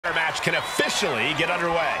Match can officially get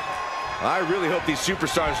underway. I really hope these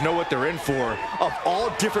superstars know what they're in for. Of all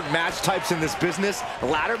different match types in this business,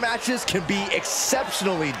 ladder matches can be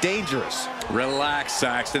exceptionally dangerous. Relax,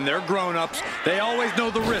 Saxton. They're grown-ups. They always know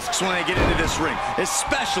the risks when they get into this ring,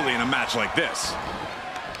 especially in a match like this.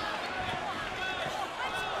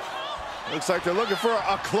 Looks like they're looking for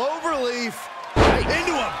a cloverleaf.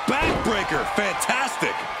 Into a backbreaker.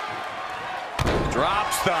 Fantastic.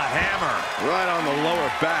 Drops the hammer. Right on the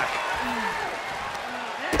lower back.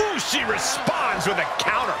 Ooh, she responds with a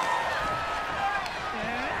counter.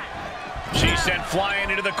 She's sent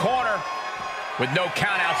flying into the corner. With no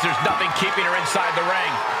countouts, there's nothing keeping her inside the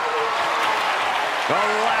ring. The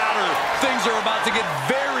ladder. Things are about to get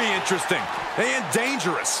very interesting and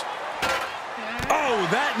dangerous. Oh,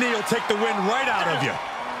 that knee will take the wind right out of you.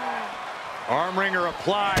 Arm wringer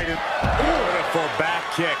applied. Beautiful back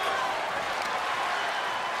kick.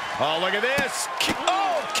 Oh, look at this.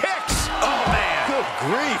 Oh, kicks. Oh, man. Good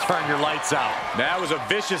grief. Turn your lights out. That was a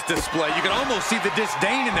vicious display. You can almost see the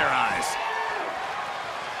disdain in their eyes.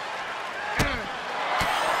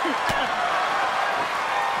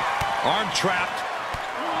 Arm trapped.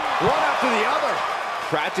 One after the other.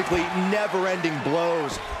 Practically never-ending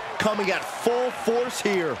blows. Coming at full force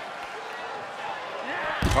here.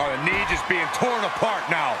 Oh, the knee just being torn apart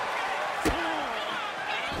now.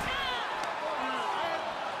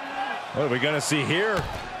 What are we going to see here?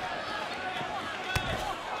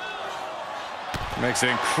 Makes it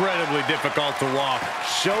incredibly difficult to walk.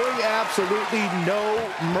 Showing absolutely no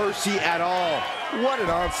mercy at all. What an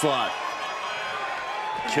onslaught.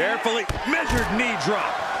 Carefully measured knee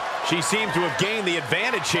drop. She seems to have gained the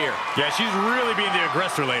advantage here. Yeah, she's really being the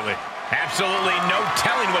aggressor lately. Absolutely no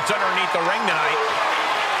telling what's underneath the ring tonight.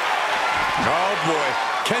 Oh, boy.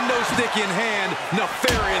 Kendo stick in hand,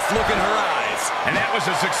 nefarious look in her eyes. And that was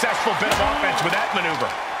a successful bit of offense with that maneuver.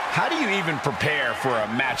 How do you even prepare for a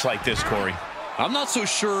match like this, Corey? I'm not so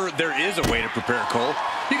sure there is a way to prepare, Cole.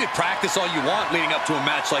 You could practice all you want leading up to a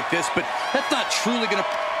match like this, but that's not truly going to...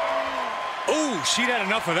 Oh, she'd had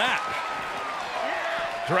enough of that.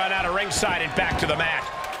 Thrown out of ringside and back to the mat.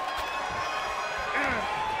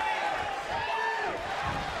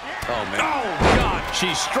 Oh, man. Oh, God.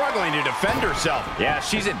 She's struggling to defend herself. Yeah,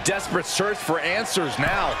 she's in desperate search for answers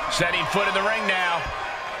now. Setting foot in the ring now.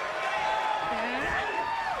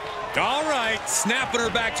 All right, snapping her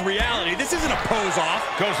back to reality. This isn't a pose-off.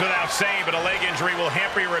 Goes without saying, but a leg injury will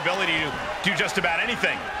hamper your ability to do just about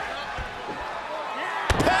anything.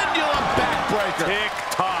 Pendulum backbreaker.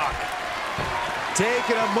 Tick-tock.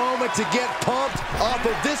 Taking a moment to get pumped off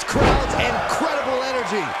of this crowd's incredible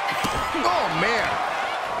energy. Oh, man.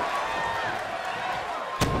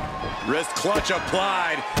 Wrist clutch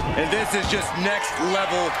applied, and this is just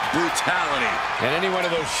next-level brutality. And any one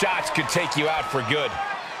of those shots could take you out for good.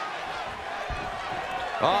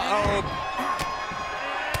 Uh-oh.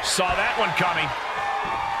 Saw that one coming.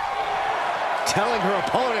 Telling her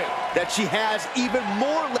opponent that she has even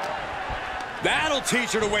more. That'll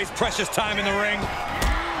teach her to waste precious time in the ring.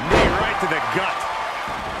 Knee right to the gut.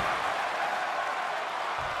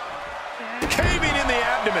 Caving in the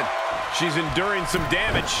abdomen. She's enduring some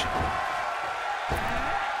damage.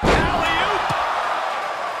 Alley-oop!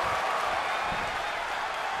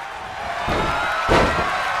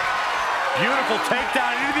 Beautiful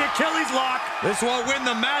takedown into the Achilles lock. This won't win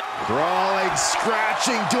the match. Crawling,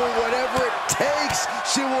 scratching, doing whatever it takes.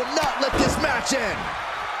 She will not let this match end.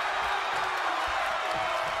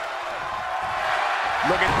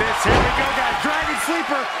 Look at this. Here we go, guys. Dragon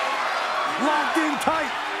sleeper. Locked in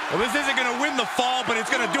tight. Well, this isn't going to win the fall, but it's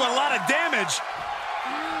going to do a lot of damage.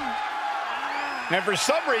 And for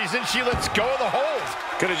some reason, she lets go of the hold.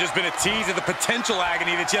 Could have just been a tease of the potential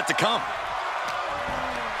agony that's yet to come.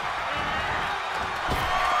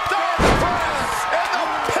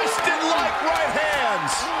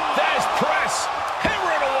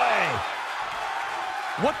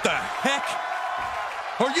 What the heck?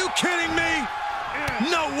 Are you kidding me?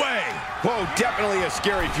 No way. Whoa, definitely a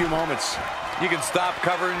scary few moments. You can stop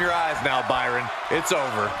covering your eyes now, Byron. It's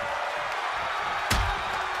over.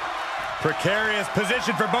 Precarious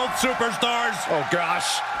position for both superstars. Oh,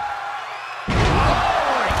 gosh.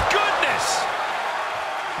 Oh, my goodness.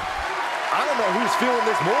 I don't know who's feeling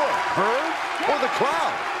this more, her or the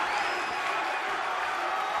crowd.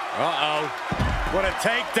 Uh-oh. What a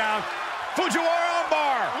takedown. Fujiwara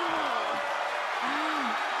armbar.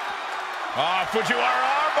 Fujiwara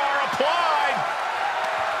armbar applied.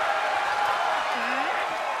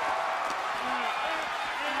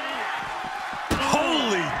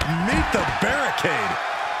 Holy, meet the barricade.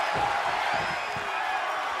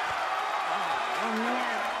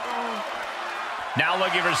 Now look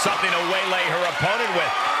give her something to waylay her opponent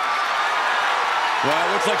with. Well, it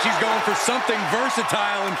looks like she's going for something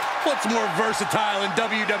versatile, and what's more versatile in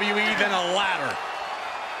WWE than a ladder?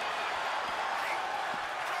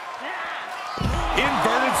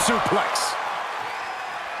 Inverted suplex.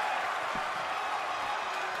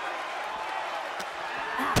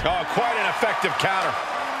 Oh, quite an effective counter.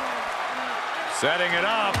 Setting it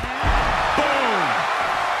up. Boom!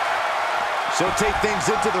 She'll take things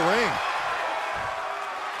into the ring.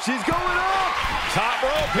 She's going up. Top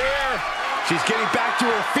rope here. She's getting back to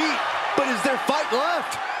her feet, but is there fight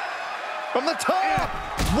left? From the top.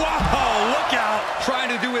 Whoa, look out. Trying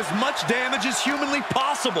to do as much damage as humanly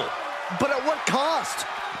possible. But at what cost?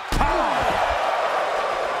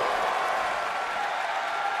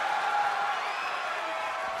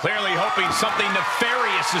 Clearly hoping something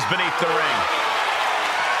nefarious is beneath the ring.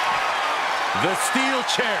 The steel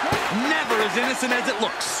chair, never as innocent as it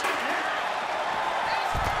looks.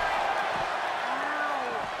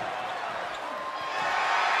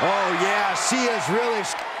 Oh, yeah, she is really...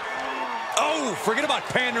 Oh, forget about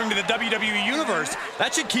pandering to the WWE Universe.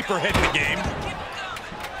 That should keep her head in the game.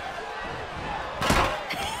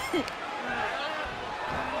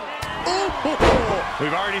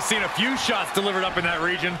 We've already seen a few shots delivered up in that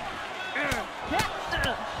region.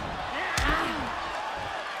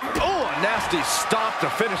 Oh, a nasty stop to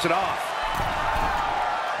finish it off.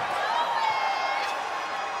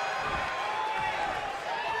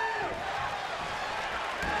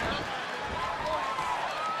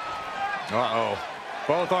 Uh-oh.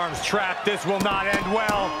 Both arms trapped. This will not end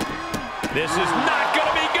well. This is not going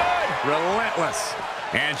to be good. Relentless.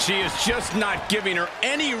 And she is just not giving her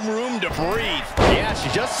any room to breathe. Yeah, she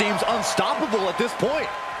just seems unstoppable at this point.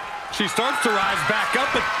 She starts to rise back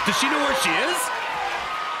up, but does she know where she is?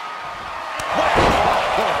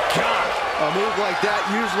 Oh, God. A move like that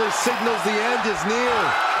usually signals the end is near.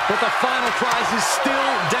 But the final prize is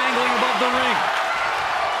still dangling above the ring.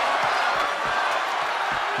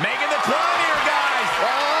 Making the climb here, guys.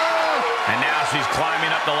 Oh! And now she's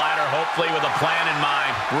climbing up the ladder, hopefully with a plan in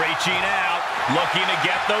mind. Reaching out, looking to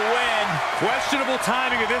get the win. Questionable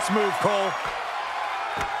timing of this move, Cole.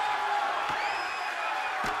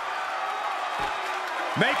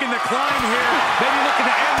 Making the climb here. Maybe looking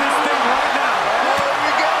to end this thing right now. There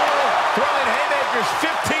we go. Throwing haymakers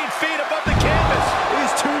 15 feet above the canvas.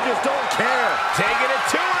 These two just don't care. Taking it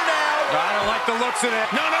to her now. I don't like the looks of it.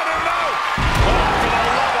 No, no, no, no. Oh, for the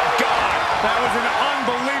love of God. That was an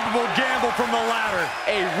unbelievable gamble from the ladder.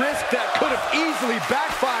 A risk that could have easily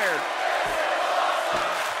backfired.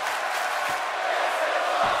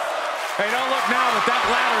 Hey, don't look now, but that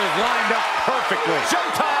ladder is lined up perfectly.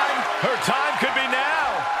 Showtime. Her time could be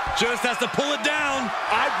now. Just has to pull it down.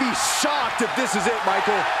 I'd be shocked if this is it,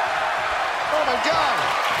 Michael. Oh, my God.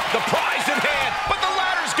 The prize in hand, but the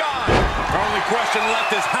ladder's gone. Our only question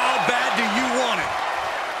left is how bad do you want it?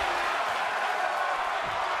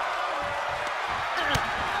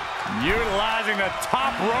 Utilizing the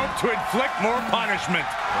top rope to inflict more punishment.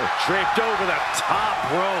 Draped over the top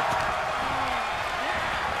rope.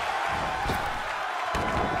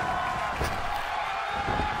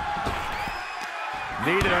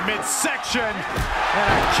 Needed a midsection and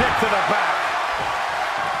a kick to the back.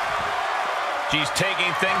 She's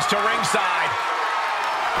taking things to ringside.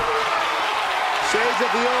 Shades of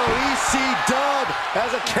the OEC dub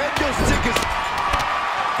as a kendo stick is...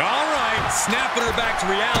 All right, snapping her back to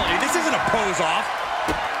reality. This isn't a pose-off.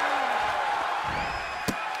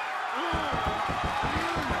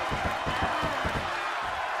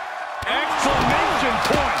 Exclamation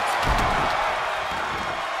point.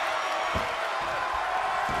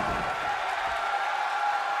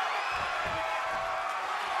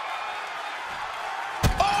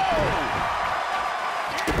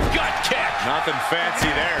 Gut kick. Nothing fancy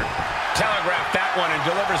there. Telegraphed that one and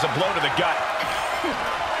delivers a blow to the gut.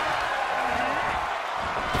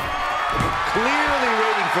 Clearly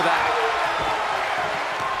waiting for that.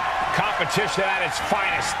 Competition at its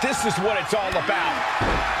finest. This is what it's all about.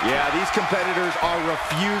 Yeah, these competitors are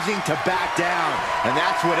refusing to back down, and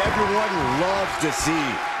that's what everyone loves to see.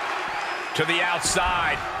 To the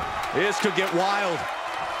outside. This could get wild.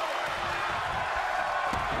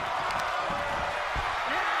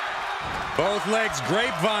 Both legs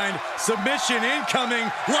grapevine. Submission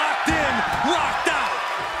incoming. Locked in. Rocked out.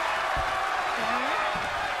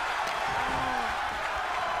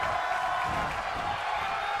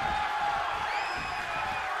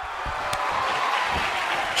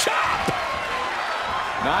 Chop!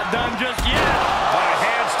 Not done just yet. On a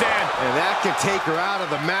handstand. And that can take her out of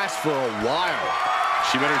the match for a while.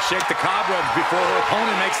 She better shake the cobwebs before her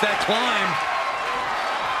opponent makes that climb.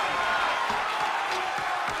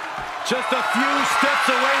 Just a few steps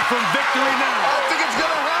away from victory now. I think it's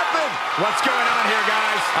going to happen. What's going on here,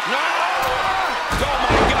 guys? No! Oh,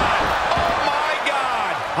 my God. Oh, my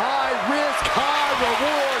God. High risk, high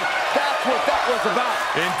reward. That's what that was about.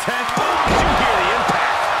 Intense. Did you hear the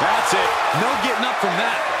impact? That's it. No getting up from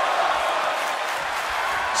that.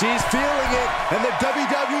 She's feeling it, and the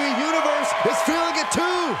WWE Universe is feeling it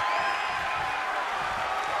too.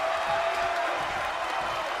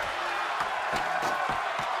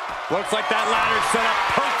 Looks like that ladder's set up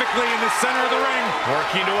perfectly in the center of the ring.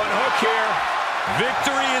 Working to unhook here.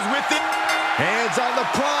 Victory is within. Hands on the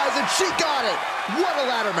prize, and she got it. What a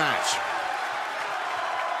ladder match.